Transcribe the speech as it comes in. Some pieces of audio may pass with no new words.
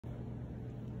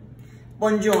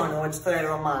Buongiorno, it's Trae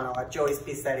Romano at Joey's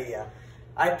Pizzeria.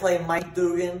 I play Mike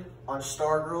Dugan on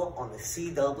Stargirl on the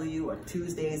CW on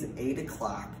Tuesdays at 8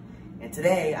 o'clock. And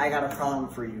today, I got a problem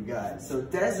for you guys. So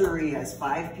Desiree has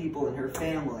 5 people in her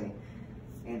family.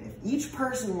 And if each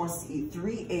person wants to eat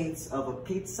 3/8 of a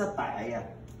pizza paella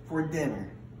for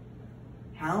dinner,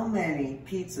 how many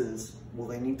pizzas will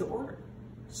they need to order?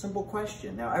 Simple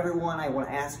question. Now everyone, I want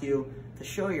to ask you to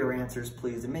show your answers,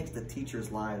 please. It makes the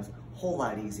teachers' lives a whole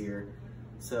lot easier.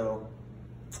 So,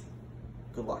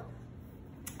 good luck.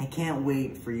 I can't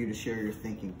wait for you to share your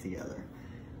thinking together.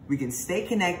 We can stay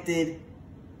connected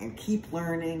and keep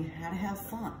learning how to have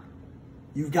fun.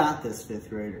 You've got this, 5th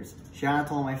graders. Shout out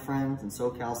to all my friends in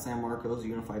SoCal San Marcos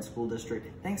Unified School District.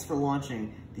 Thanks for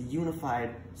launching the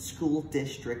Unified School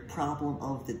District Problem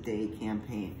of the Day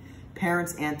campaign.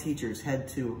 Parents and teachers, head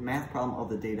to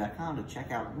mathproblemoftheday.com to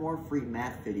check out more free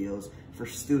math videos for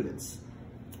students.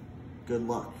 Good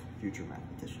luck, future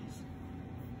mathematicians.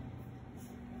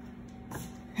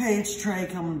 Hey, it's Trae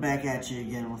coming back at you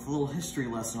again with a little history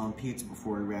lesson on pizza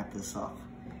before we wrap this up.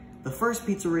 The first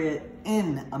pizzeria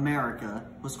in America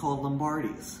was called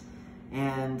Lombardi's.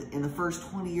 And in the first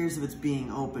 20 years of its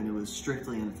being open, it was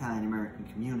strictly in Italian-American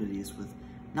communities with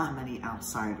not many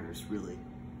outsiders really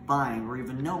buying or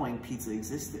even knowing pizza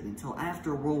existed until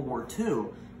after World War II,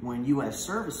 when U.S.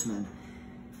 servicemen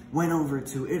went over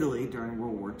to Italy during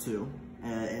World War II,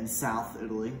 in South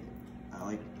Italy,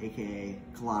 like AKA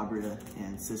Calabria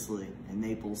and Sicily and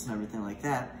Naples and everything like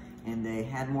that, and they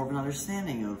had more of an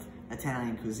understanding of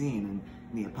Italian cuisine and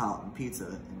Neapolitan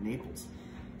pizza in Naples.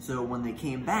 So when they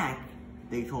came back,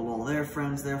 they told all their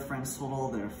friends told all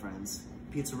their friends.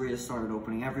 Pizzerias started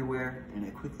opening everywhere, and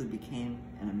it quickly became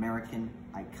an American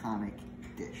iconic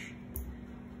dish.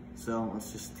 So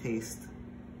let's just taste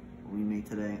what we made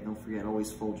today. Don't forget,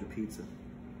 always fold your pizza.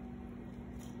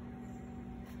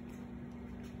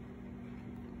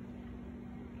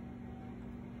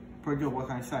 Pretty good, what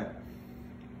can I say?